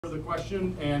For the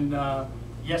question, and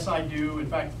yes, I do. In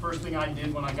fact, the first thing I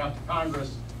did when I got to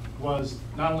Congress was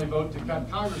not only vote to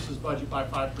cut Congress's budget by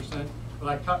 5%, but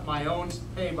I cut my own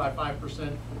pay by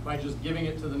 5% by just giving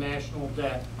it to the national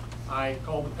debt. I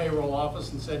called the payroll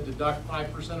office and said deduct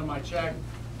 5% of my check,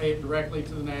 pay it directly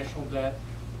to the national debt,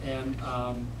 and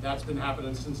that's been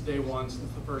happening since day one,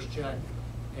 since the first check.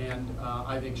 And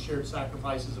I think shared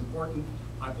sacrifice is important.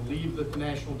 I believe that the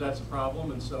national debt's a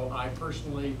problem, and so I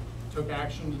personally took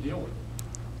action to deal with it.